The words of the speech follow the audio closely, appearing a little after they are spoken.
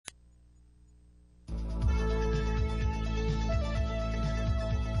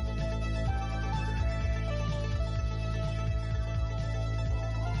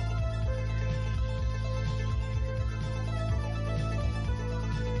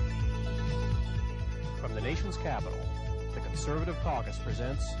From the nation's capital, the Conservative Caucus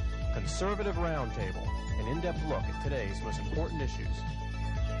presents Conservative Roundtable, an in-depth look at today's most important issues.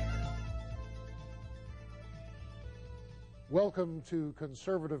 Welcome to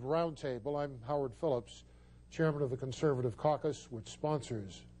Conservative Roundtable. I'm Howard Phillips, Chairman of the Conservative Caucus, which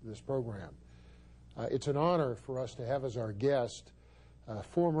sponsors this program. It's an honor for us to have as our guest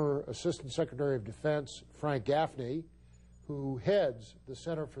former Assistant Secretary of Defense Frank Gaffney, who heads the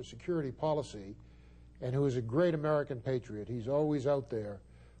Center for Security Policy and who is a great American patriot. He's always out there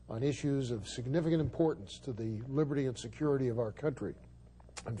on issues of significant importance to the liberty and security of our country.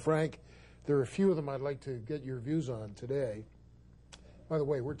 And Frank, there are a few of them I'd like to get your views on today. By the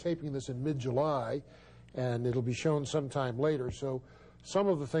way, we're taping this in mid-July, and it'll be shown sometime later, so some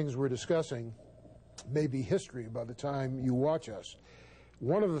of the things we're discussing may be history by the time you watch us.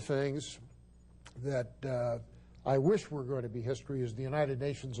 One of the things that I wish were going to be history is the United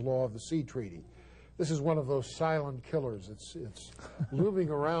Nations Law of the Sea Treaty. This is one of those silent killers. It's looming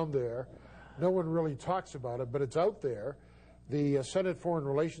around there. No one really talks about it, but it's out there. The Senate Foreign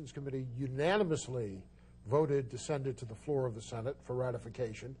Relations Committee unanimously voted to send it to the floor of the Senate for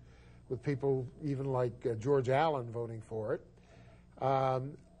ratification, with people even like George Allen voting for it.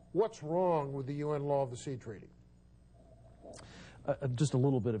 What's wrong with the UN Law of the Sea Treaty? Just a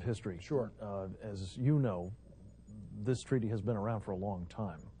little bit of history. Sure. As you know, this treaty has been around for a long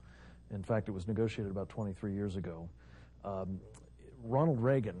time. In fact, it was negotiated about 23 years ago. Ronald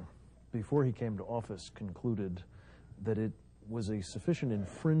Reagan, before he came to office, concluded that it was a sufficient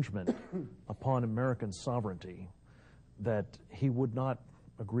infringement upon American sovereignty that he would not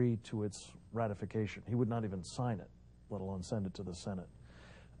agree to its ratification. He would not even sign it, let alone send it to the Senate.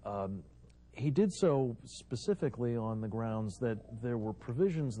 He did so specifically on the grounds that there were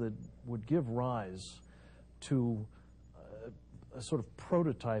provisions that would give rise to a sort of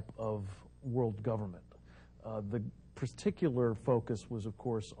prototype of world government. The particular focus was, of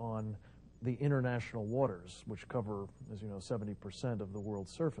course, on the international waters, which cover, as you know, 70% of the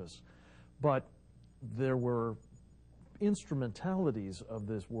world's surface. But there were instrumentalities of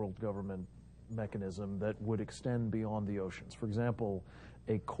this world government mechanism that would extend beyond the oceans. For example,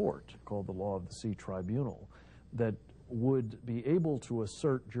 a court called the Law of the Sea Tribunal that would be able to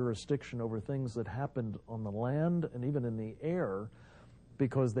assert jurisdiction over things that happened on the land and even in the air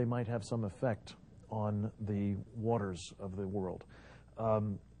because they might have some effect on the waters of the world.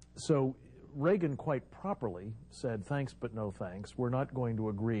 So Reagan quite properly said, thanks but no thanks. We're not going to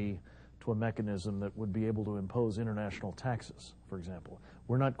agree to a mechanism that would be able to impose international taxes, for example.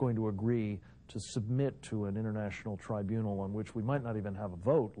 We're not going to agree to submit to an international tribunal on which we might not even have a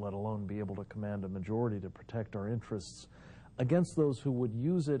vote, let alone be able to command a majority to protect our interests against those who would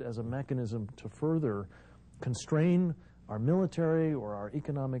use it as a mechanism to further constrain our military or our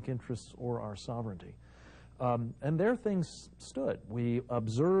economic interests or our sovereignty. And there things stood. We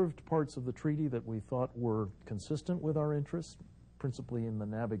observed parts of the treaty that we thought were consistent with our interests, principally in the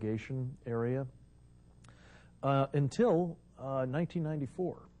navigation area, until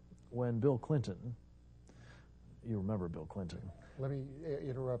 1994, when Bill Clinton, you remember Bill Clinton. Let me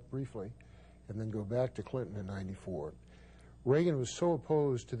interrupt briefly and then go back to Clinton in '94. Reagan was so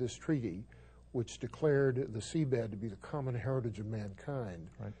opposed to this treaty, which declared the seabed to be the common heritage of mankind,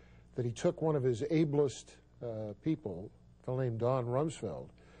 right, that he took one of his ablest people, a fellow named Don Rumsfeld,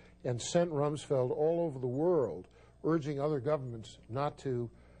 and sent Rumsfeld all over the world urging other governments not to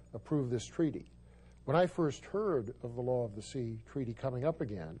approve this treaty. When I first heard of the Law of the Sea Treaty coming up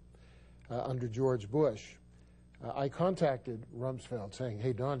again under George Bush, I contacted Rumsfeld saying,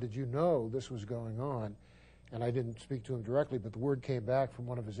 hey, Don, did you know this was going on? And I didn't speak to him directly, but the word came back from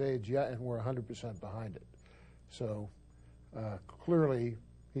one of his aides, yeah, and we're 100% behind it. So clearly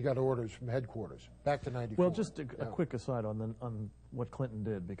he got orders from headquarters. Back to '94. Well, just a quick aside on what Clinton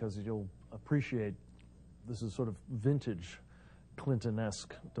did, because you'll appreciate this is sort of vintage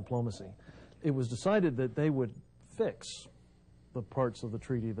Clinton-esque diplomacy. It was decided that they would fix the parts of the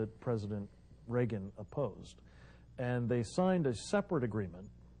treaty that President Reagan opposed. And they signed a separate agreement,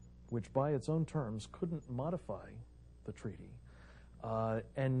 which by its own terms couldn't modify the treaty,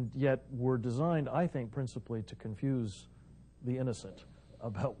 and yet were designed, I think, principally to confuse the innocent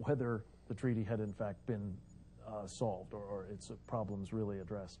about whether the treaty had in fact been solved or its problems really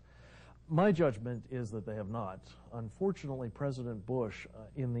addressed. My judgment is that they have not. Unfortunately, President Bush,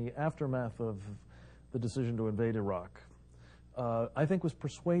 in the aftermath of the decision to invade Iraq, I think was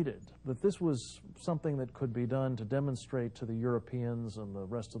persuaded that this was something that could be done to demonstrate to the Europeans and the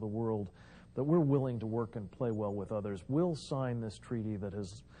rest of the world that we're willing to work and play well with others. We'll sign this treaty that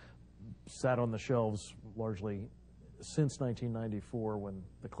has sat on the shelves largely since 1994 when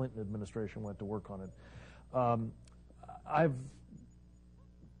the Clinton administration went to work on it.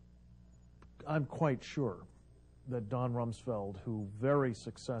 I'm quite sure that Don Rumsfeld, who very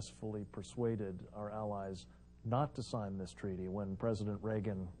successfully persuaded our allies not to sign this treaty when President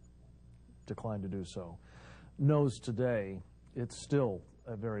Reagan declined to do so, knows today it's still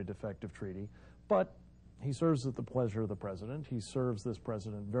a very defective treaty, but he serves at the pleasure of the president. He serves this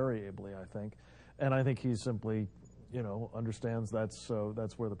president very ably, I think, and I think he simply, understands that's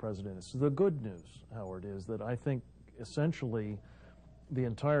where the president is. So the good news, Howard, is that I think essentially the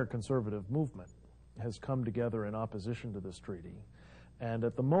entire conservative movement has come together in opposition to this treaty, and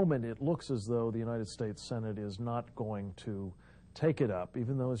at the moment it looks as though the United States Senate is not going to take it up,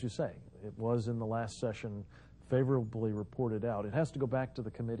 even though, as you say, it was in the last session favorably reported out. It has to go back to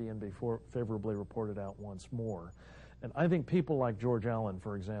the committee and be favorably reported out once more. And I think people like George Allen,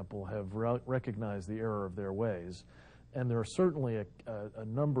 for example, have recognized the error of their ways. And there are certainly a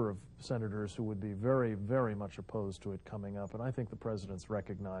number of senators who would be very, very much opposed to it coming up. And I think the president's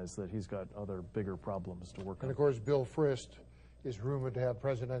recognized that he's got other bigger problems to work on. And of course, Bill Frist is rumored to have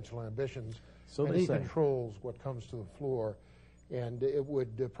presidential ambitions. So and they he say. Controls what comes to the floor. And it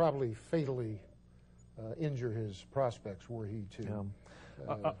would probably fatally injure his prospects were he to. Yeah.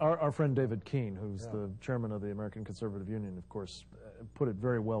 Our friend David Keene, who's the chairman of the American Conservative Union, of course, put it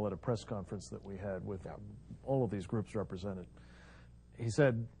very well at a press conference that we had with all of these groups represented. He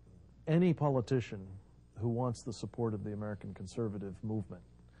said, any politician who wants the support of the American conservative movement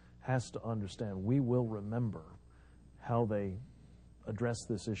has to understand we will remember how they addressed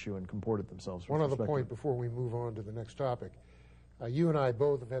this issue and comported themselves. One other point before we move on to the next topic. You and I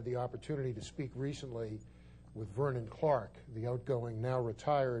both have had the opportunity to speak recently with Vernon Clark, the outgoing, now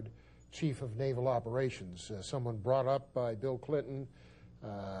retired Chief of Naval Operations, someone brought up by Bill Clinton,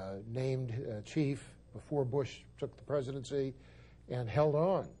 named chief before Bush took the presidency, and held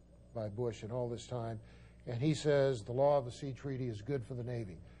on by Bush in all this time. And he says the law of the sea treaty is good for the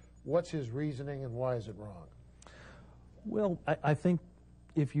Navy. What's his reasoning and why is it wrong? Well, I think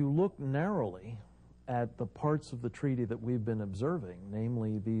if you look narrowly at the parts of the treaty that we've been observing,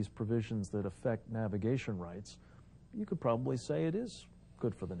 namely these provisions that affect navigation rights, you could probably say it is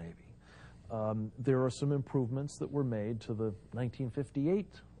good for the Navy. There are some improvements that were made to the 1958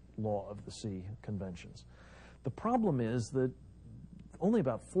 Law of the Sea conventions. The problem is that only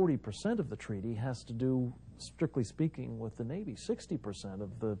about 40% of the treaty has to do, strictly speaking, with the Navy. 60%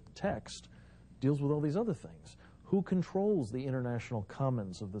 of the text deals with all these other things. Who controls the international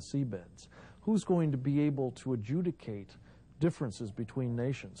commons of the seabeds? Who's going to be able to adjudicate differences between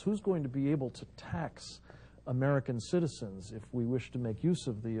nations? Who's going to be able to tax American citizens if we wish to make use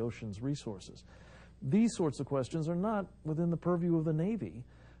of the ocean's resources? These sorts of questions are not within the purview of the Navy.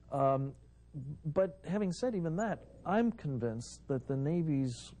 But having said even that, I'm convinced that the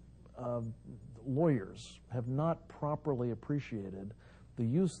Navy's lawyers have not properly appreciated the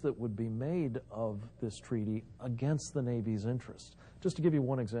use that would be made of this treaty against the Navy's interests. Just to give you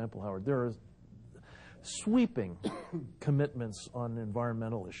one example, Howard, there are sweeping commitments on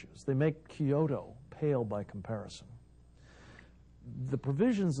environmental issues. They make Kyoto pale by comparison. The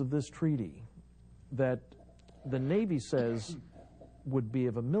provisions of this treaty that the Navy says would be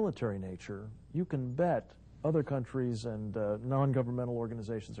of a military nature, you can bet other countries and non-governmental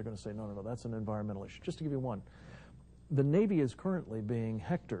organizations are going to say, no, that's an environmental issue. Just to give you one, the Navy is currently being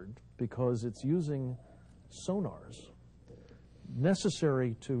hectored because it's using sonars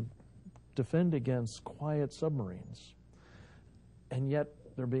necessary to defend against quiet submarines, and yet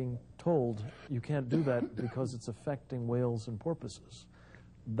they're being told you can't do that because it's affecting whales and porpoises.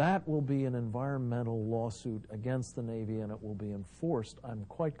 That will be an environmental lawsuit against the Navy, and it will be enforced, I'm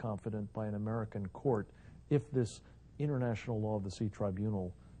quite confident, by an American court if this International Law of the Sea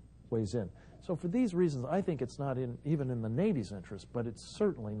Tribunal weighs in. So for these reasons, I think it's not even in the Navy's interest, but it's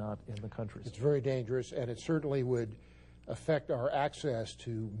certainly not in the country's. It's very dangerous, and it certainly would affect our access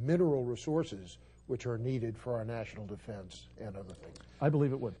to mineral resources which are needed for our national defense and other things. I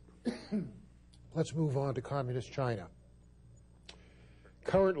believe it would. Let's move on to Communist China.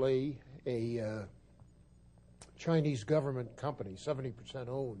 Currently, a Chinese government company, 70%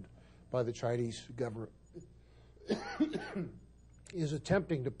 owned by the Chinese government, is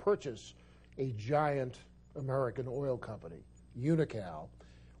attempting to purchase a giant American oil company, Unocal,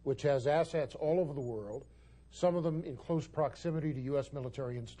 which has assets all over the world, some of them in close proximity to U.S.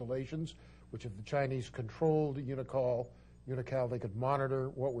 military installations, which if the Chinese controlled Unocal, they could monitor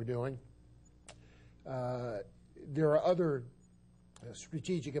what we're doing. There are other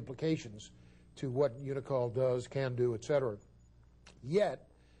strategic implications to what Unocal does, can do, et cetera. Yet,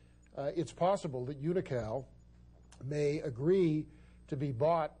 it's possible that Unocal may agree to be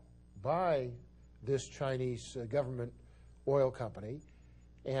bought by this Chinese government oil company,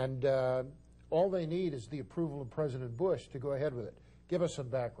 and all they need is the approval of President Bush to go ahead with it. Give us some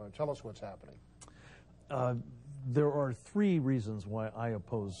background. Tell us what's happening. There are three reasons why I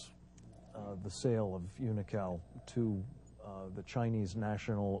oppose the sale of Unocal to the Chinese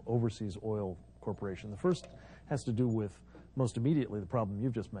National Overseas Oil Corporation. The first has to do with, most immediately, the problem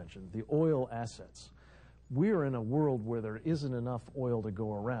you've just mentioned, the oil assets. We're in a world where there isn't enough oil to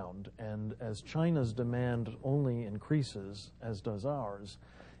go around, and as China's demand only increases, as does ours,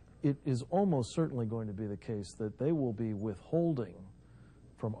 it is almost certainly going to be the case that they will be withholding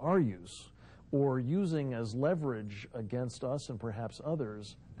from our use or using as leverage against us and perhaps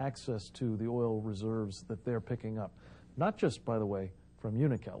others access to the oil reserves that they're picking up. Not just, by the way, from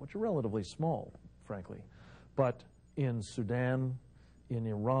Unocal, which are relatively small, frankly, but in Sudan, in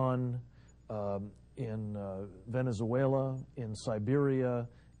Iran, in Venezuela, in Siberia,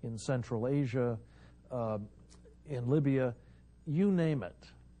 in Central Asia, in Libya, you name it.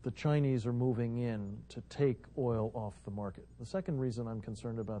 The Chinese are moving in to take oil off the market. The second reason I'm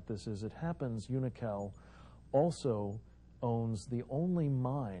concerned about this is it happens Unocal also owns the only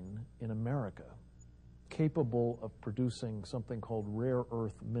mine in America capable of producing something called rare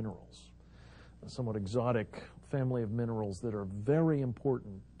earth minerals, a somewhat exotic family of minerals that are very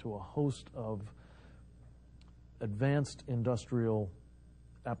important to a host of advanced industrial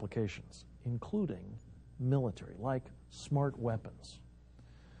applications, including military, like smart weapons.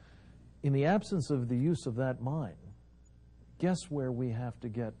 In the absence of the use of that mine, guess where we have to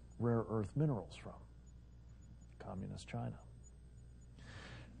get rare earth minerals from? Communist China.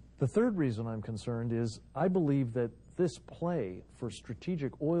 The third reason I'm concerned is I believe that this play for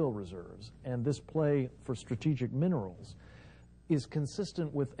strategic oil reserves and this play for strategic minerals is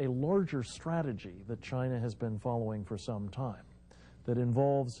consistent with a larger strategy that China has been following for some time that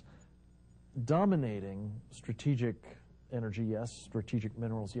involves dominating strategic energy, yes, strategic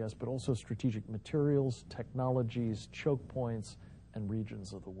minerals, yes, but also strategic materials, technologies, choke points, and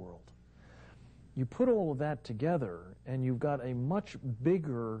regions of the world. You put all of that together, and you've got a much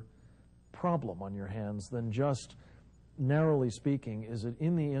bigger problem on your hands than just, narrowly speaking, is it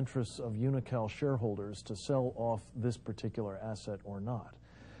in the interests of Unocal shareholders to sell off this particular asset or not?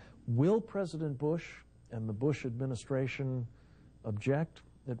 Will President Bush and the Bush administration object?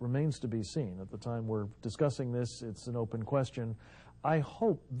 It remains to be seen. At the time we're discussing this, it's an open question. I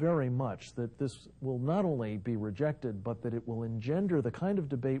hope very much that this will not only be rejected, but that it will engender the kind of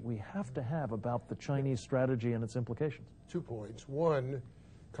debate we have to have about the Chinese strategy and its implications. 2 points. One,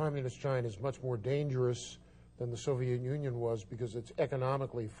 Communist China is much more dangerous than the Soviet Union was because it's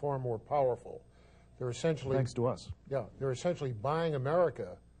economically far more powerful. They're essentially... Thanks to us. Yeah, they're essentially buying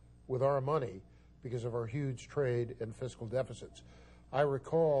America with our money because of our huge trade and fiscal deficits. I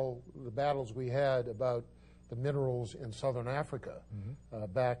recall the battles we had about the minerals in southern Africa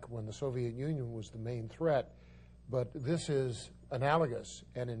back when the Soviet Union was the main threat. But this is analogous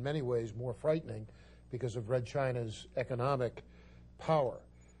and in many ways more frightening because of Red China's economic power.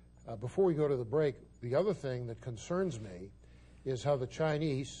 Before we go to the break, the other thing that concerns me is how the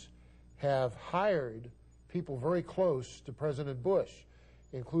Chinese have hired people very close to President Bush,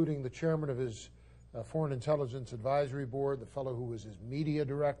 including the chairman of his Foreign Intelligence Advisory Board, the fellow who was his media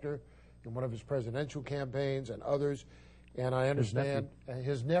director in one of his presidential campaigns, and others. And I understand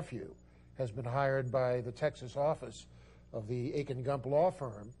his nephew has been hired by the Texas office of the Aiken Gump law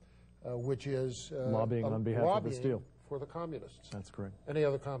firm, which is lobbying on behalf of this deal for the communists. That's correct. Any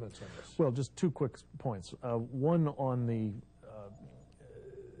other comments on this? Well, just 2 quick points. One on the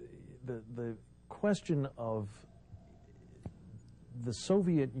question of the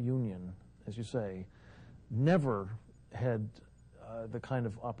Soviet Union, as you say, never had the kind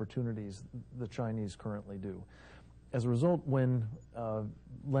of opportunities the Chinese currently do. As a result, when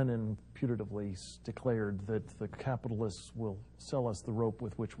Lenin putatively declared that the capitalists will sell us the rope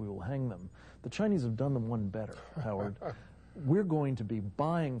with which we will hang them, the Chinese have done them one better, Howard. We're going to be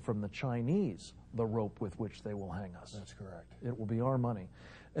buying from the Chinese the rope with which they will hang us. That's correct. It will be our money.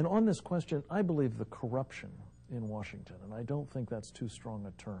 And on this question, I believe the corruption in Washington, and I don't think that's too strong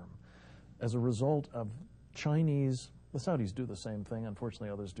a term, as a result of Chinese, the Saudis do the same thing, unfortunately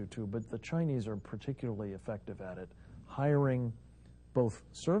others do too, but the Chinese are particularly effective at it, hiring both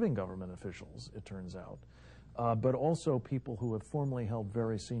serving government officials, it turns out, but also people who have formerly held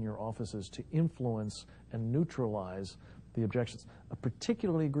very senior offices to influence and neutralize the objections. A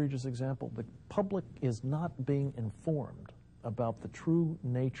particularly egregious example, the public is not being informed about the true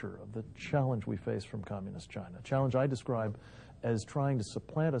nature of the challenge we face from Communist China, a challenge I describe as trying to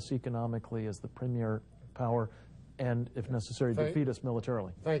supplant us economically as the premier power and, if necessary, defeat us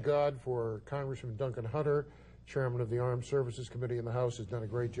militarily. Thank God for Congressman Duncan Hunter, chairman of the Armed Services Committee in the House, has done a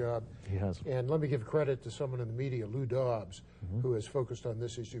great job. He has. And let me give credit to someone in the media, Lou Dobbs, who has focused on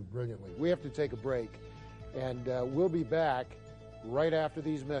this issue brilliantly. We have to take a break, and we'll be back right after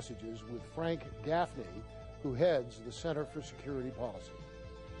these messages with Frank Gaffney, who heads the Center for Security Policy.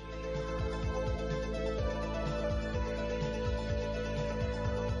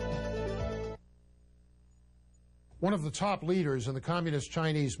 One of the top leaders in the Communist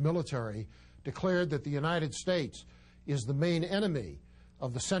Chinese military declared that the United States is the main enemy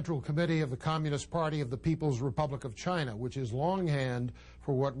of the Central Committee of the Communist Party of the People's Republic of China, which is longhand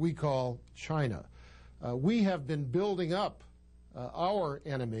for what we call China. We have been building up our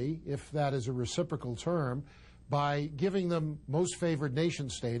enemy, if that is a reciprocal term, by giving them most favored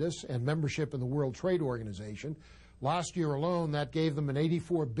nation status and membership in the World Trade Organization. Last year alone, that gave them an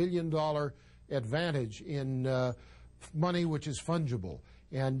 $84 billion advantage in money which is fungible.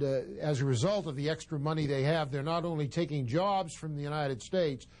 And as a result of the extra money they have, they're not only taking jobs from the United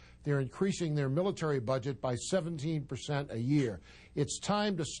States, they're increasing their military budget by 17% a year. It's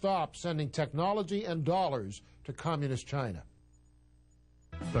time to stop sending technology and dollars to Communist China.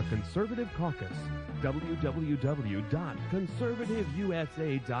 The Conservative Caucus,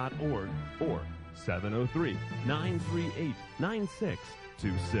 www.conservativeusa.org or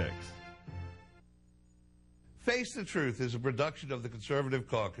 703-938-9626. Face the Truth is a production of the Conservative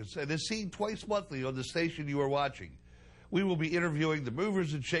Caucus and is seen twice monthly on the station you are watching. We will be interviewing the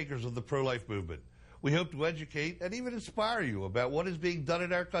movers and shakers of the pro-life movement. We hope to educate and even inspire you about what is being done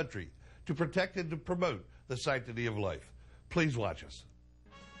in our country to protect and to promote the sanctity of life. Please watch us.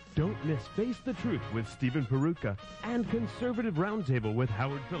 Don't miss Face the Truth with Stephen Perutka and Conservative Roundtable with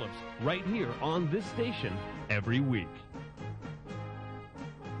Howard Phillips right here on this station every week.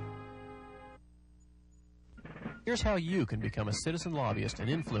 Here's how you can become a citizen lobbyist and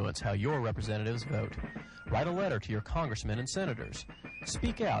influence how your representatives vote. Write a letter to your congressmen and senators.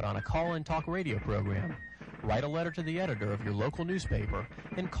 Speak out on a call-in talk radio program. Write a letter to the editor of your local newspaper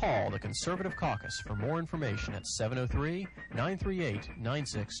and call the Conservative Caucus for more information at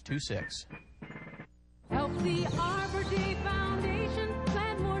 703-938-9626. Help the Arbor Day Foundation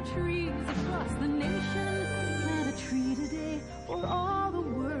plant more trees across the nation. Plant a tree today for all the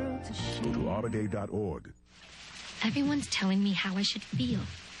world to share. Go to arborday.org. Everyone's telling me how I should feel.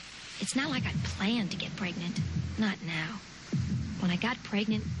 It's not like I planned to get pregnant. Not now. When I got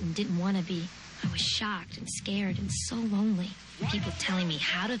pregnant and didn't want to be, I was shocked and scared and so lonely. People telling me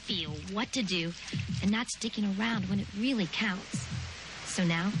how to feel, what to do, and not sticking around when it really counts. So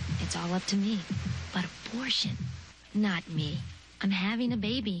now, it's all up to me. But abortion, not me. I'm having a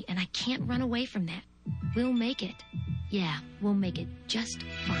baby, and I can't run away from that. We'll make it. Yeah, we'll make it just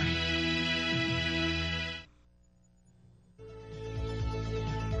fine.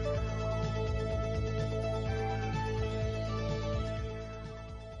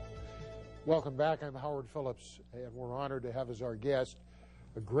 Welcome back. I'm Howard Phillips, and we're honored to have as our guest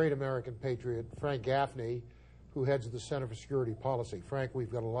a great American patriot, Frank Gaffney, who heads the Center for Security Policy. Frank, we've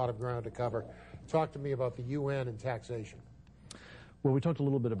got a lot of ground to cover. Talk to me about the UN and taxation. Well, we talked a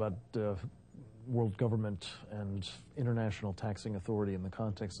little bit about world government and international taxing authority in the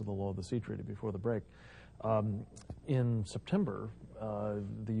context of the Law of the Sea Treaty before the break. In September,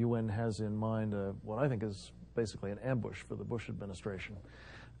 the UN has in mind what I think is basically an ambush for the Bush administration.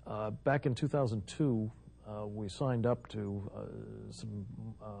 Back in 2002, we signed up to some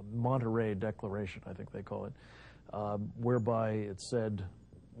Monterey Declaration, I think they call it, whereby it said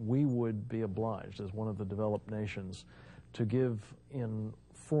we would be obliged as one of the developed nations to give in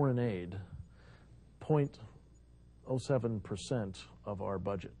foreign aid 0.07% of our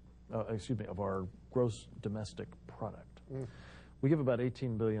budget, of our gross domestic product. We give about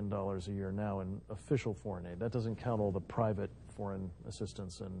 $18 billion a year now in official foreign aid. That doesn't count all the private foreign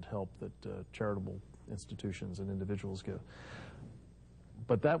assistance and help that charitable institutions and individuals give.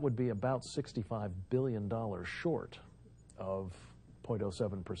 But that would be about $65 billion short of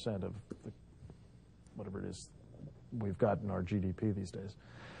 0.07% of the, whatever it is we've got in our GDP these days.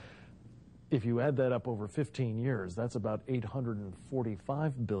 If you add that up over 15 years, that's about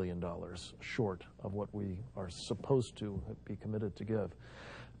 $845 billion short of what we are supposed to be committed to give.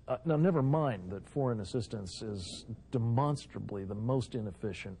 Now, never mind that foreign assistance is demonstrably the most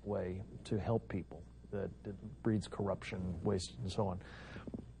inefficient way to help people, that it breeds corruption, waste, and so on.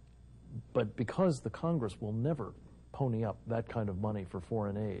 But because the Congress will never pony up that kind of money for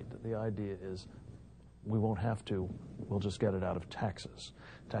foreign aid, the idea is we won't have to, we'll just get it out of taxes.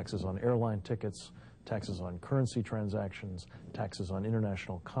 Taxes on airline tickets, taxes on currency transactions, taxes on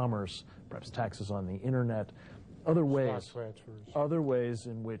international commerce, perhaps taxes on the internet, other ways, stock transfers. other ways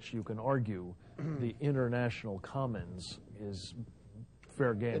in which you can argue the international commons is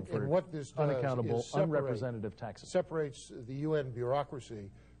fair game for and what this does unaccountable, is separate, unrepresentative taxes. separates the UN bureaucracy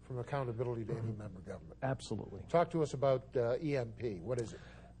from accountability to any member government. Absolutely. Talk to us about EMP. What is it?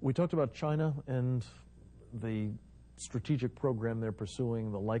 We talked about China and the strategic program they're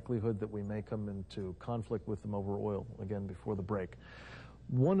pursuing, the likelihood that we may come into conflict with them over oil, again, before the break.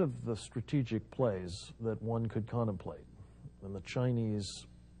 One of the strategic plays that one could contemplate, and the Chinese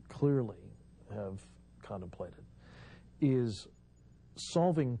clearly have contemplated, is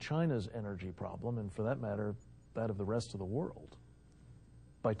solving China's energy problem, and for that matter, that of the rest of the world,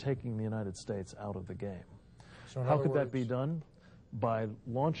 by taking the United States out of the game. So in How other could that words, be done? By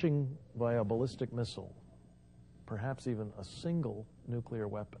launching via a ballistic missile, perhaps even a single nuclear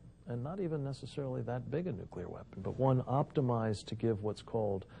weapon, and not even necessarily that big a nuclear weapon, but one optimized to give what's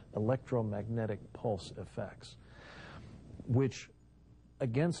called electromagnetic pulse effects, which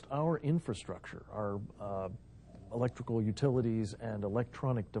against our infrastructure, our electrical utilities and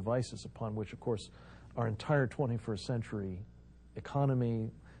electronic devices upon which, of course, our entire 21st century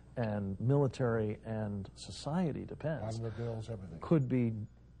economy and military and society depends, automobiles, everything. could be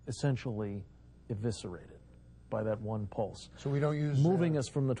essentially eviscerated by that one pulse. So we don't use moving us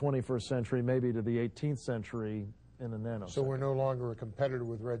from the 21st century maybe to the 18th century in a nanosecond. So we're no longer a competitor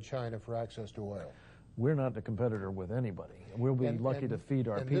with Red China for access to oil. We're not a competitor with anybody. We'll be lucky to feed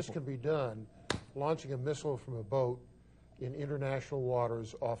our people. And this can be done launching a missile from a boat in international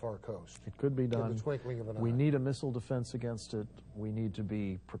waters off our coast. It could be done. In the twinkling of an eye. We need a missile defense against it. We need to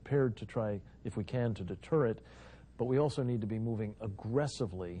be prepared to try, if we can, to deter it. But we also need to be moving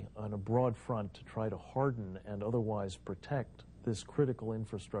aggressively on a broad front to try to harden and otherwise protect this critical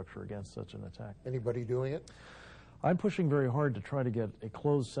infrastructure against such an attack. Anybody doing it? I'm pushing very hard to try to get a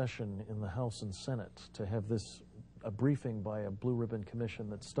closed session in the House and Senate to have this, a briefing by a Blue Ribbon Commission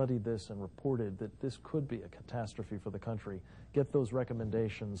that studied this and reported that this could be a catastrophe for the country. Get those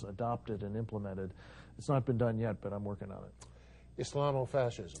recommendations adopted and implemented. It's not been done yet, but I'm working on it.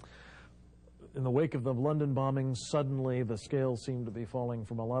 Islamofascism. In the wake of the London bombings, suddenly the scales seem to be falling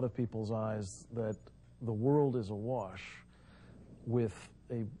from a lot of people's eyes that the world is awash with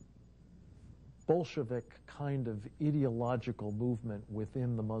a Bolshevik kind of ideological movement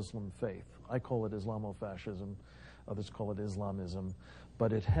within the Muslim faith. I call it Islamofascism, others call it Islamism,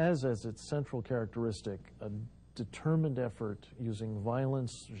 but it has as its central characteristic a determined effort using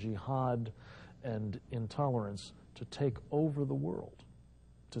violence, jihad, and intolerance to take over the world,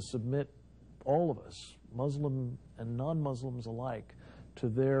 to submit all of us, Muslim and non-Muslims alike, to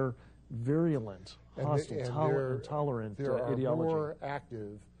their virulent, hostile, intolerant there are ideology. more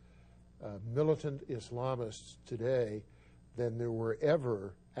active militant Islamists today than there were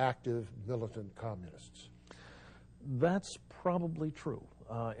ever active militant communists. That's probably true.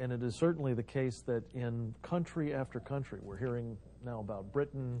 And it is certainly the case that in country after country, we're hearing now about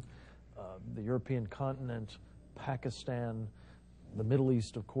Britain, the European continent, Pakistan, the Middle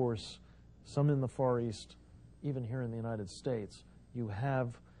East, of course, some in the Far East, even here in the United States, you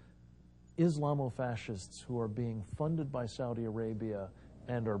have Islamofascists who are being funded by Saudi Arabia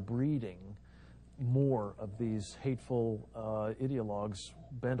and are breeding more of these hateful ideologues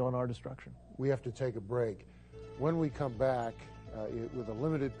bent on our destruction. We have to take a break. When we come back, with a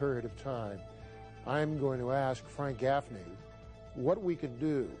limited period of time, I'm going to ask Frank Gaffney what we can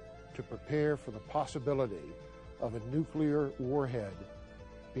do to prepare for the possibility of a nuclear warhead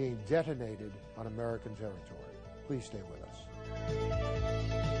being detonated on American territory. Please stay with us.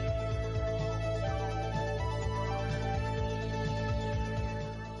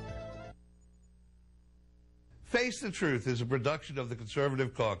 Face the Truth is a production of the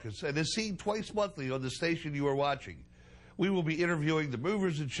Conservative Caucus and is seen twice monthly on the station you are watching. We will be interviewing the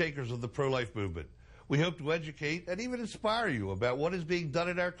movers and shakers of the pro-life movement. We hope to educate and even inspire you about what is being done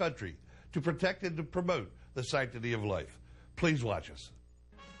in our country to protect and to promote the sanctity of life. Please watch us.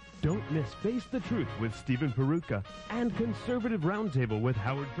 Don't miss Face the Truth with Stephen Peruka and Conservative Roundtable with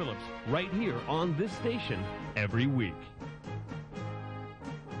Howard Phillips right here on this station every week.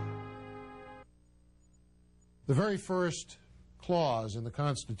 The very first clause in the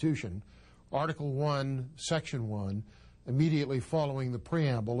Constitution, Article 1, Section 1, immediately following the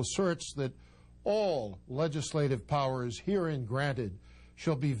preamble, asserts that all legislative powers herein granted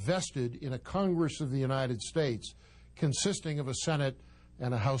shall be vested in a Congress of the United States consisting of a Senate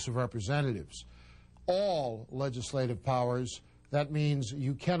and a House of Representatives. All legislative powers, that means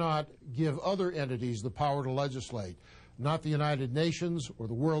you cannot give other entities the power to legislate, not the United Nations or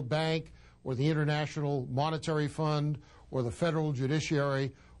the World Bank or the International Monetary Fund or the federal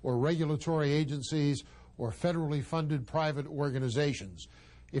judiciary or regulatory agencies or federally funded private organizations.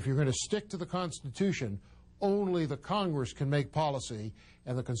 If you're going to stick to the Constitution, only the Congress can make policy,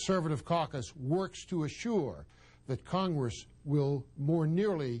 and the Conservative Caucus works to assure that Congress will more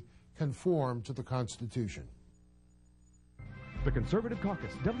nearly conform to the Constitution. The Conservative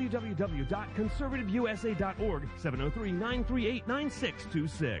Caucus, www.conservativeusa.org,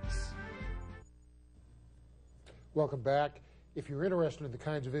 703-938-9626. Welcome back. If you're interested in the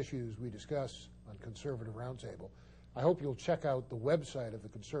kinds of issues we discuss on Conservative Roundtable, I hope you'll check out the website of the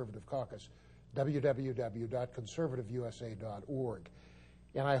Conservative Caucus, www.conservativeusa.org.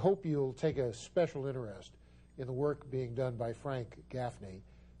 And I hope you'll take a special interest in the work being done by Frank Gaffney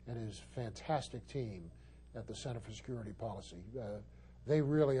and his fantastic team at the Center for Security Policy. They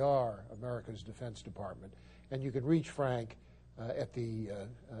really are America's Defense Department. And you can reach Frank at the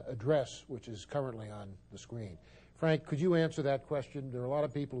address which is currently on the screen. Frank, could you answer that question? There are a lot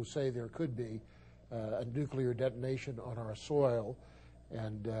of people who say there could be a nuclear detonation on our soil,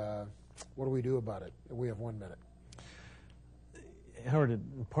 and what do we do about it? We have 1 minute. Howard,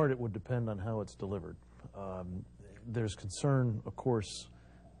 in part it would depend on how it's delivered. There's concern, of course,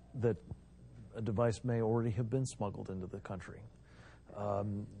 that a device may already have been smuggled into the country.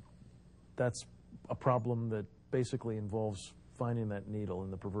 That's a problem that basically involves finding that needle in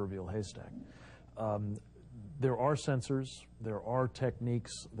the proverbial haystack. There are sensors, there are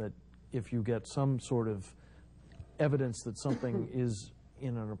techniques that if you get some sort of evidence that something is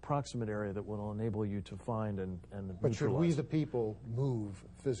in an approximate area that will enable you to find and But should we, the people, move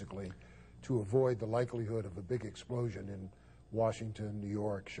physically to avoid the likelihood of a big explosion in Washington, New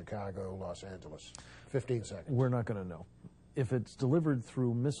York, Chicago, Los Angeles? 15 seconds. We're not going to know. If it's delivered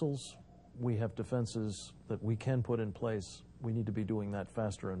through missiles, we have defenses that we can put in place. We need to be doing that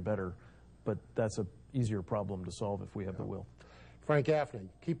faster and better, but that's an easier problem to solve if we have the will. Frank Gaffney,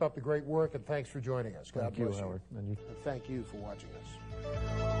 keep up the great work, and thanks for joining us. God bless you. Howard. And thank you for watching us.